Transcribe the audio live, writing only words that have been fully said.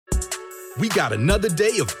We got another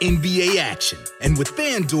day of NBA action. And with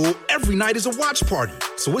FanDuel, every night is a watch party.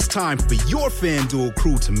 So it's time for your FanDuel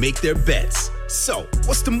crew to make their bets. So,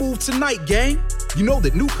 what's the move tonight, gang? You know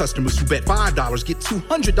that new customers who bet $5 get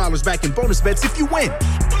 $200 back in bonus bets if you win.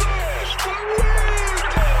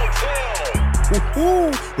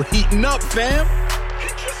 Woohoo! We're heating up, fam.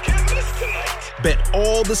 Bet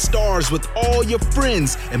all the stars with all your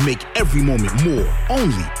friends and make every moment more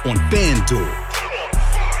only on FanDuel.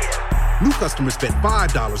 New customers bet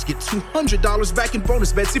 $5, get $200 back in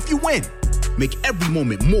bonus bets if you win. Make every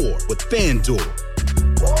moment more with FanDuel.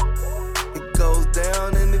 It goes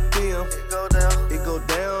down in the DM. It go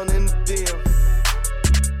down in the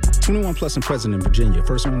DM. 21 plus and present in Virginia.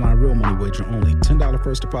 First online real money wager only. $10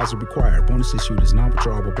 first deposit required. Bonus issued is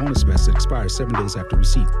non-withdrawable bonus bets that expires 7 days after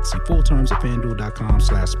receipt. See full terms at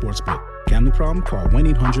FanDuel.com/sportsbook. Gambling problem? Call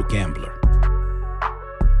 1-800-GAMBLER.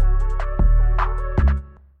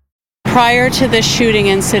 Prior to this shooting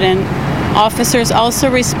incident, officers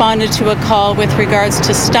also responded to a call with regards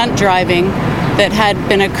to stunt driving that had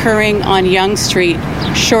been occurring on Yonge Street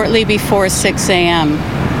shortly before 6 a.m.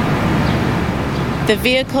 The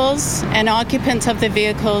vehicles and occupants of the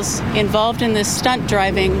vehicles involved in this stunt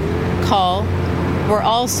driving call were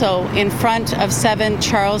also in front of 7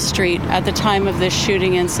 Charles Street at the time of this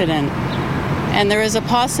shooting incident. And there is a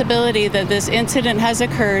possibility that this incident has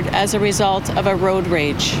occurred as a result of a road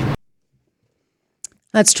rage.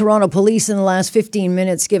 That's Toronto Police in the last 15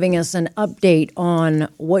 minutes giving us an update on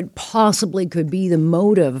what possibly could be the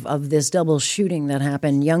motive of this double shooting that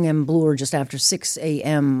happened Yonge and Bloor just after 6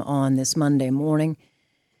 a.m. on this Monday morning.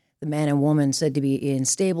 The man and woman said to be in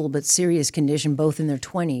stable but serious condition, both in their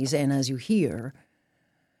 20s, and as you hear,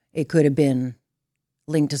 it could have been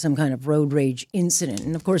linked to some kind of road rage incident.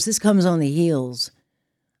 And of course, this comes on the heels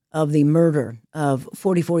of the murder of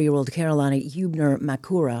 44-year-old Carolina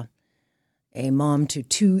Huebner-Macura. A mom to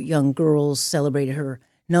 2 young girls, celebrated her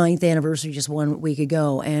 9th anniversary just 1 week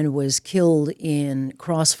ago and was killed in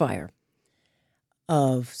crossfire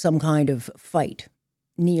of some kind of fight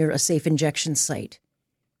near a safe injection site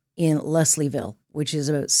in Leslieville, which is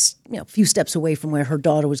about a few steps away from where her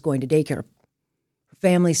daughter was going to daycare. Her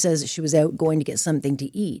family says that she was out going to get something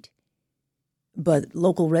to eat. But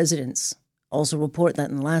local residents also report that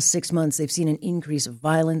in the last 6 months, they've seen an increase of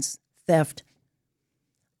violence, theft,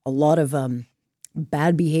 a lot of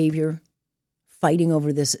bad behavior, fighting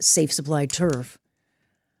over this safe supply turf.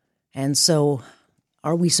 And so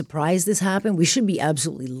are we surprised this happened? We should be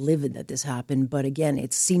absolutely livid that this happened. But again,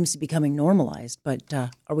 it seems to be becoming normalized. But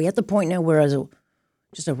are we at the point now where as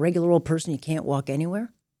just a regular old person, you can't walk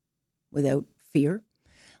anywhere without fear?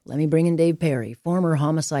 Let me bring in Dave Perry, former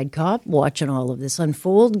homicide cop, watching all of this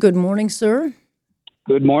unfold. Good morning, sir.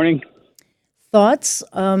 Good morning. Thoughts?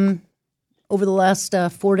 Over the last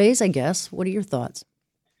 4 days, I guess. What are your thoughts?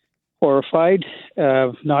 Horrified,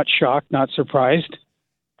 not shocked, not surprised.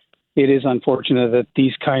 It is unfortunate that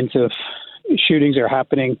these kinds of shootings are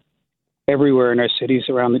happening everywhere in our cities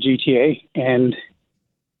around the GTA. And,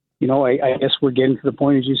 you know, I guess we're getting to the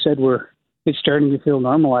point, as you said, where it's starting to feel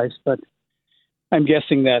normalized. But I'm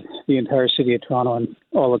guessing that the entire city of Toronto and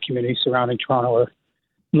all the communities surrounding Toronto are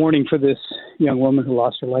mourning for this young woman who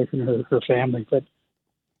lost her life and her family. But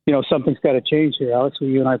you know, something's got to change here, Alex.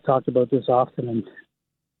 You and I have talked about this often, and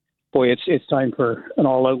boy, it's time for an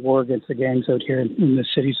all-out war against the gangs out here in the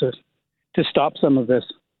city to stop some of this.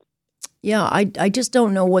 Yeah, I just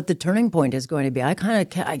don't know what the turning point is going to be. I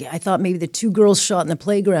thought maybe the 2 girls shot in the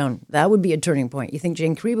playground, that would be a turning point. You think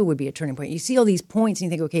Jane Kriba would be a turning point. You see all these points and you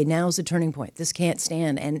think, okay, now's the turning point. This can't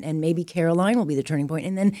stand, and maybe Caroline will be the turning point,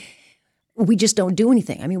 and then we just don't do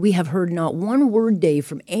anything. I mean, we have heard not one word, Dave,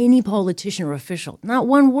 from any politician or official, not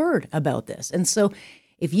one word about this. And so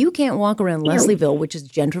if you can't walk around Leslieville, which is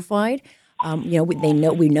gentrified,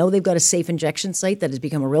 we know they've got a safe injection site that has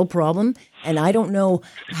become a real problem. And I don't know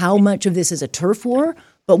how much of this is a turf war,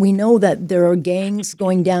 but we know that there are gangs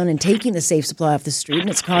going down and taking the safe supply off the street, and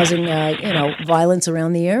it's causing, violence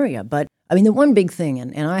around the area. But I mean, the one big thing,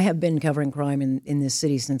 and I have been covering crime in this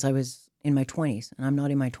city since I was in my 20s, and I'm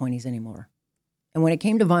not in my 20s anymore. And when it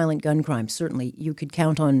came to violent gun crime, certainly you could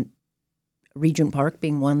count on Regent Park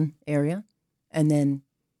being one area, and then,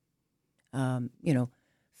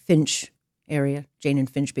 Finch area, Jane and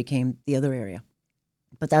Finch became the other area.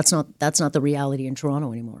 But that's not the reality in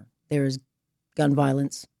Toronto anymore. There is gun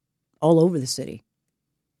violence all over the city.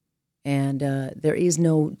 And there is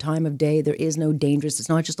no time of day. There is no dangerous. It's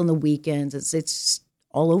not just on the weekends. It's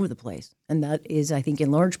all over the place. And that is, I think,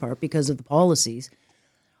 in large part because of the policies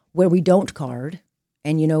where we don't card.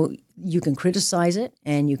 And, you can criticize it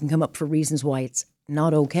and you can come up for reasons why it's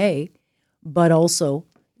not okay. But also,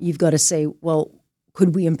 you've got to say, well,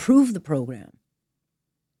 could we improve the program?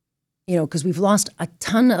 Because we've lost a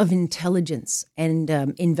ton of intelligence and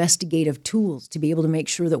investigative tools to be able to make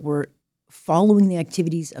sure that we're following the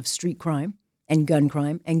activities of street crime and gun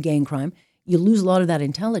crime and gang crime. You lose a lot of that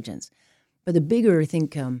intelligence. But the bigger, I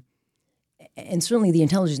think, and certainly the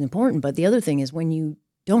intelligence is important, but the other thing is when you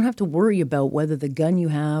don't have to worry about whether the gun you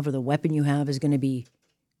have or the weapon you have is going to be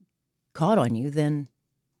caught on you, then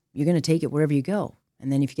you're going to take it wherever you go.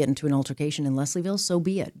 And then if you get into an altercation in Leslieville, so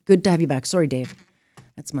be it. Good to have you back. Sorry, Dave.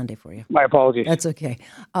 That's Monday for you. My apologies. That's okay.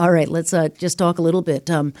 All right, let's just talk a little bit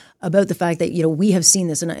about the fact that, we have seen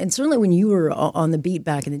this. And certainly when you were on the beat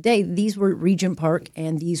back in the day, these were Regent Park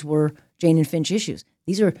and these were Jane and Finch issues.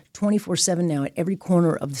 These are 24/7 now at every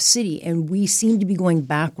corner of the city, and we seem to be going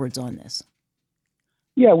backwards on this.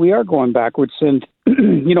 Yeah, we are going backwards. And,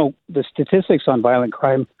 the statistics on violent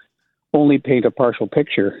crime only paint a partial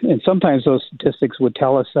picture. And sometimes those statistics would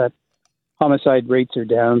tell us that homicide rates are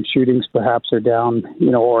down, shootings perhaps are down,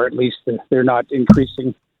 or at least they're not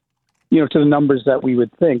increasing, to the numbers that we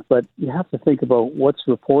would think. But you have to think about what's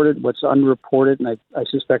reported, what's unreported, and I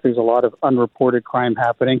suspect there's a lot of unreported crime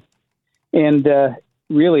happening. And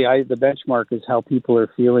really, the benchmark is how people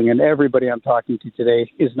are feeling, and everybody I'm talking to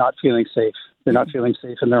today is not feeling safe. They're not feeling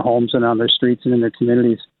safe in their homes and on their streets and in their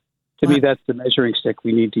communities. To me, that's the measuring stick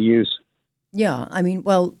we need to use. Yeah,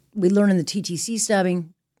 we learned in the TTC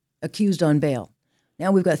stabbing, accused on bail.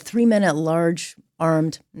 Now we've got 3 men at large,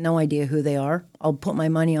 armed, no idea who they are. I'll put my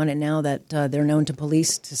money on it now that they're known to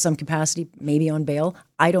police to some capacity, maybe on bail.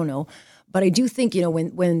 I don't know. But I do think,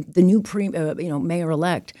 when the new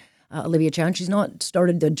mayor-elect, Olivia Chow, she's not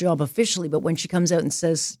started the job officially, but when she comes out and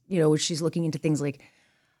says, she's looking into things like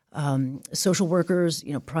social workers,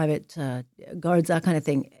 private guards, that kind of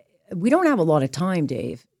thing. We don't have a lot of time,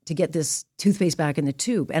 Dave, to get this toothpaste back in the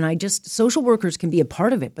tube. And social workers can be a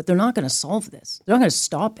part of it, but they're not going to solve this. They're not going to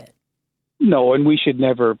stop it. No, and we should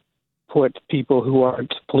never put people who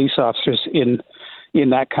aren't police officers in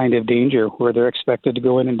that kind of danger where they're expected to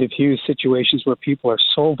go in and diffuse situations where people are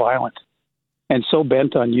so violent and so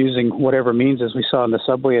bent on using whatever means, as we saw in the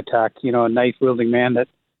subway attack, a knife-wielding man that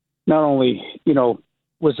not only,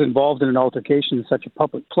 was involved in an altercation in such a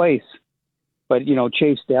public place, but,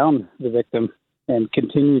 chased down the victim and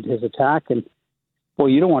continued his attack. And,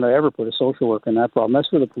 you don't want to ever put a social worker in that problem.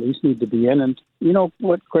 That's where the police need to be in. And,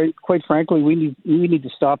 quite frankly, we need to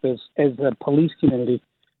stop as a police community.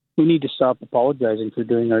 We need to stop apologizing for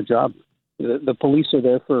doing our job. The police are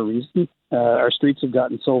there for a reason. Our streets have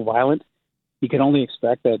gotten so violent. You can only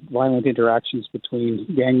expect that violent interactions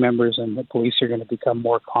between gang members and the police are going to become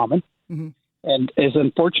more common. Mm-hmm. And as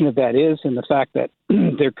unfortunate that is, and the fact that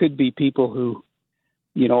there could be people who,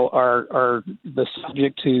 are the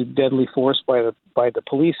subject to deadly force by the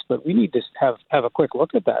police, but we need to have a quick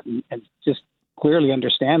look at that and just clearly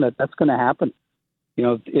understand that that's going to happen.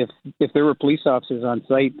 If there were police officers on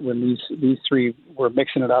site when these three were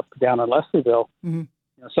mixing it up down in Leslieville, mm-hmm.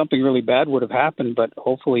 Something really bad would have happened, but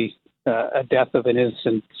hopefully a death of an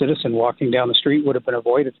innocent citizen walking down the street would have been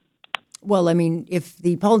avoided. Well, if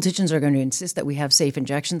the politicians are going to insist that we have safe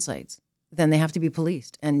injection sites, then they have to be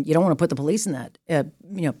policed. And you don't want to put the police in that,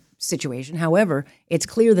 situation. However, it's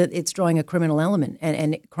clear that it's drawing a criminal element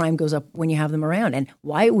and crime goes up when you have them around. And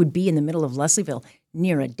why it would be in the middle of Leslieville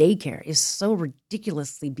near a daycare is so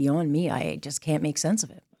ridiculously beyond me. I just can't make sense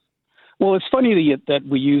of it. Well, it's funny that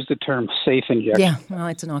we use the term safe injection. Yeah, well,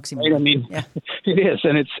 it's an oxymoron. Right? Yeah. It is.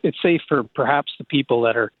 And it's safe for perhaps the people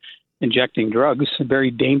that are injecting drugs,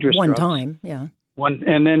 very dangerous drugs. One time, yeah.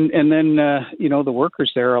 And then the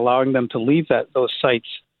workers there are allowing them to leave those sites,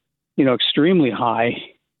 extremely high,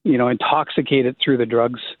 intoxicated through the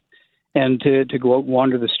drugs, and to go out and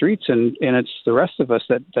wander the streets, and it's the rest of us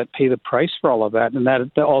that pay the price for all of that, and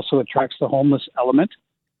that also attracts the homeless element,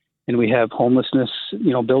 and we have homelessness,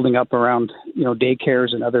 building up around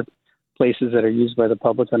daycares and other places that are used by the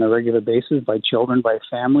public on a regular basis, by children, by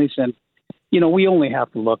families, and we only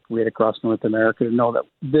have to look right across North America to know that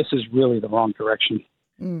this is really the wrong direction.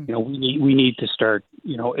 Mm. We need to start,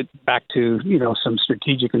 back to, some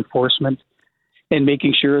strategic enforcement and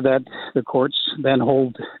making sure that the courts then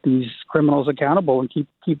hold these criminals accountable and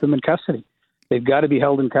keep them in custody. They've got to be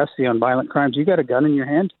held in custody on violent crimes. You got a gun in your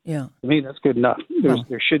hand? Yeah. To me, that's good enough.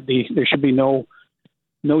 There should be no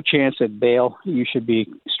chance at bail. You should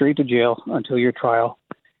be straight to jail until your trial.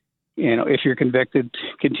 If you're convicted,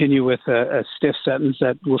 continue with a stiff sentence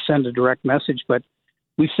that will send a direct message. But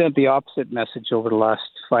we've sent the opposite message over the last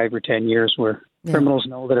 5 or 10 years where criminals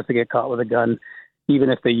know that if they get caught with a gun, even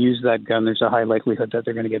if they use that gun, there's a high likelihood that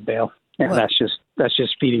they're going to get bail. And that's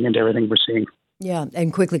just feeding into everything we're seeing. Yeah,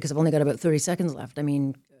 and quickly, because I've only got about 30 seconds left.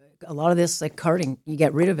 a lot of this, like carting, you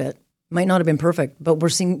get rid of it. Might not have been perfect, but we're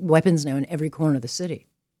seeing weapons now in every corner of the city.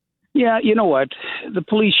 Yeah, you know what? The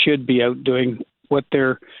police should be out doing what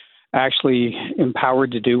they're actually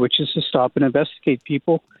empowered to do, which is to stop and investigate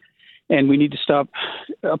people. And we need to stop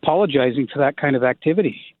apologizing for that kind of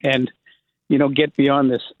activity and, get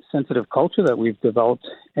beyond this sensitive culture that we've developed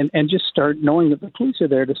and just start knowing that the police are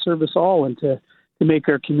there to serve us all and to make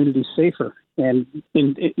our communities safer. And,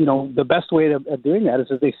 the best way of doing that is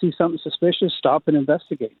if they see something suspicious, stop and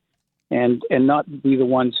investigate and not be the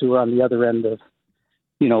ones who are on the other end of,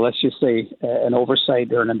 let's just say an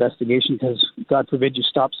oversight or an investigation because, God forbid, you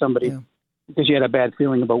stop somebody because you had a bad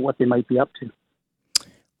feeling about what they might be up to.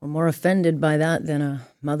 We're more offended by that than a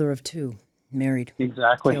mother of two, married.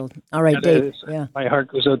 Exactly. Killed. All right, Dave. My heart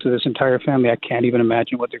goes out to this entire family. I can't even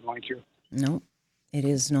imagine what they're going through. No, it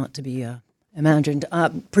is not to be imagined.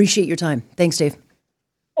 Appreciate your time. Thanks, Dave.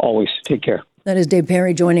 Always. Take care. That is Dave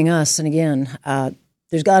Perry joining us. And again,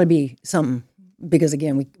 there's got to be something because,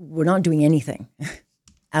 again, we're not doing anything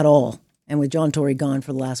at all. And with John Tory gone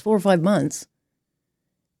for the last 4 or 5 months,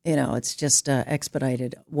 it's just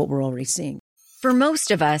expedited what we're already seeing. For most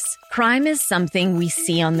of us, crime is something we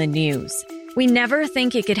see on the news. We never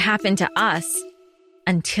think it could happen to us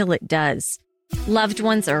until it does. Loved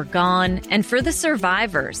ones are gone, and for the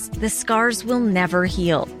survivors, the scars will never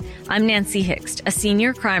heal. I'm Nancy Hixt, a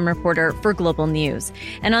senior crime reporter for Global News.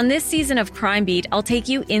 And on this season of Crime Beat, I'll take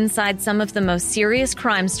you inside some of the most serious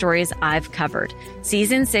crime stories I've covered.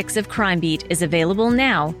 Season 6 of Crime Beat is available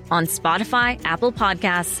now on Spotify, Apple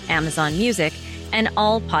Podcasts, Amazon Music, and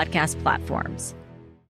all podcast platforms.